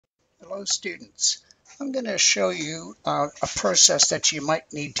Hello students. I'm going to show you a process that you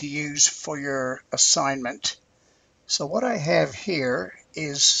might need to use for your assignment. So what I have here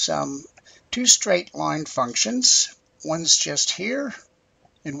is two straight line functions. One's just here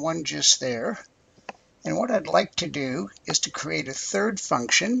and one just there. And what I'd like to do is to create a third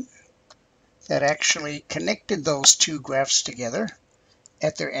function that actually connected those two graphs together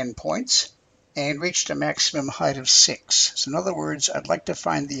at their endpoints and reached a maximum height of 6. So in other words, I'd like to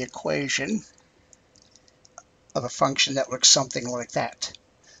find the equation of a function that looks something like that.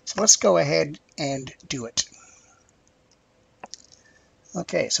 So let's go ahead and do it.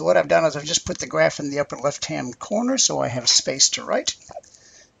 Okay, so what I've done is I've just put the graph in the upper left-hand corner so I have space to write.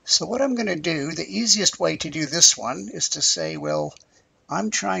 So what I'm going to do, the easiest way to do this one is to say, well,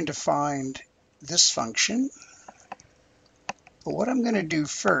 I'm trying to find this function. But what I'm going to do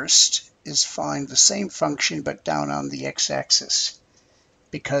first is find the same function but down on the x-axis,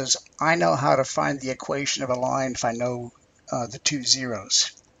 because I know how to find the equation of a line if I know the two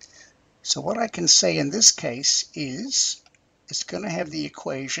zeros. So what I can say in this case is it's going to have the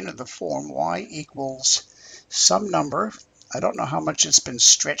equation of the form y equals some number. I don't know how much it's been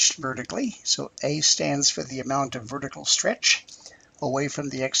stretched vertically, so a stands for the amount of vertical stretch away from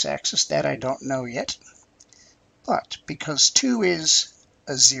the x-axis. That I don't know yet. But because 2 is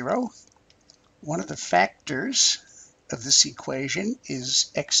a 0, one of the factors of this equation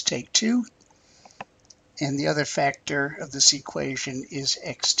is x take 2, and the other factor of this equation is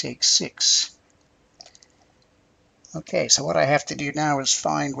x take 6. Okay, so what I have to do now is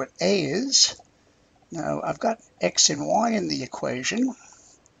find what a is. Now I've got x and y in the equation,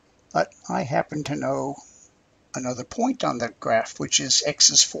 but I happen to know another point on the graph, which is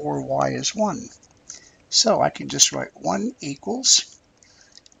x is 4, y is 1. So I can just write 1 equals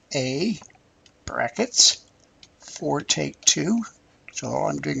a brackets 4 take 2, so all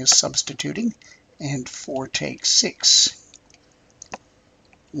I'm doing is substituting, and 4 take 6.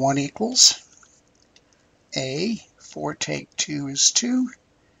 1 equals a 4 take 2 is 2,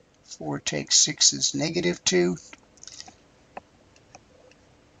 4 take 6 is negative 2,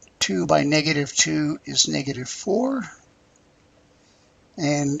 2 by negative 2 is negative 4,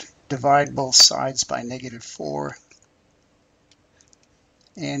 and divide both sides by negative 4,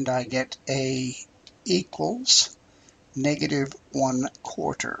 and I get a equals negative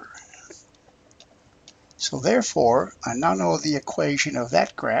 1/4. So therefore, I now know the equation of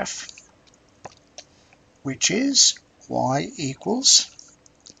that graph, which is y equals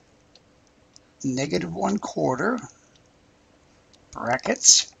negative 1/4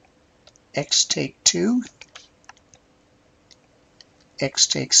 brackets x take 2, x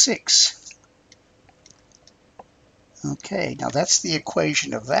take 6. Okay, now that's the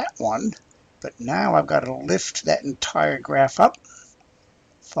equation of that one, but now I've got to lift that entire graph up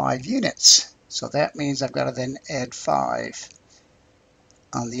 5 units. So that means I've got to then add 5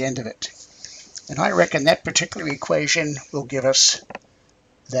 on the end of it. And I reckon that particular equation will give us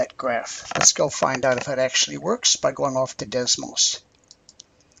that graph. Let's go find out if it actually works by going off to Desmos.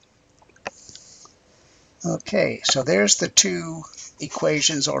 Okay, so there's the two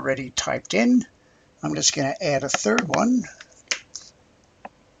equations already typed in. I'm just going to add a third one.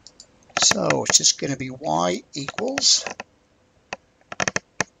 So it's just going to be y equals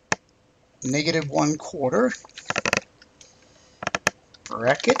negative 1/4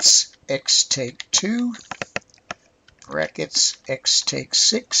 brackets x take 2 brackets x take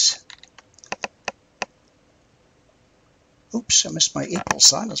 6. Oops, I missed my equal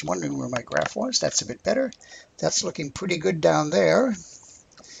sign. I was wondering where my graph was. That's a bit better. That's looking pretty good down there.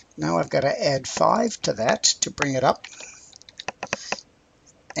 Now I've got to add 5 to that to bring it up.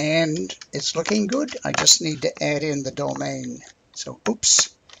 And it's looking good. I just need to add in the domain. So, oops,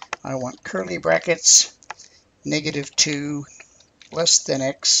 I want curly brackets, negative 2 less than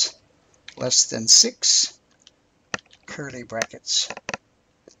x less than 6, curly brackets.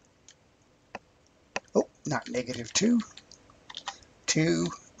 Oh, not negative 2. 2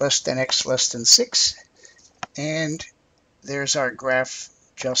 less than x less than 6. And there's our graph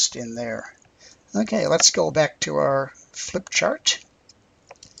just in there. Okay, let's go back to our flip chart.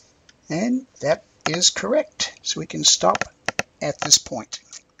 And that is correct. So we can stop at this point.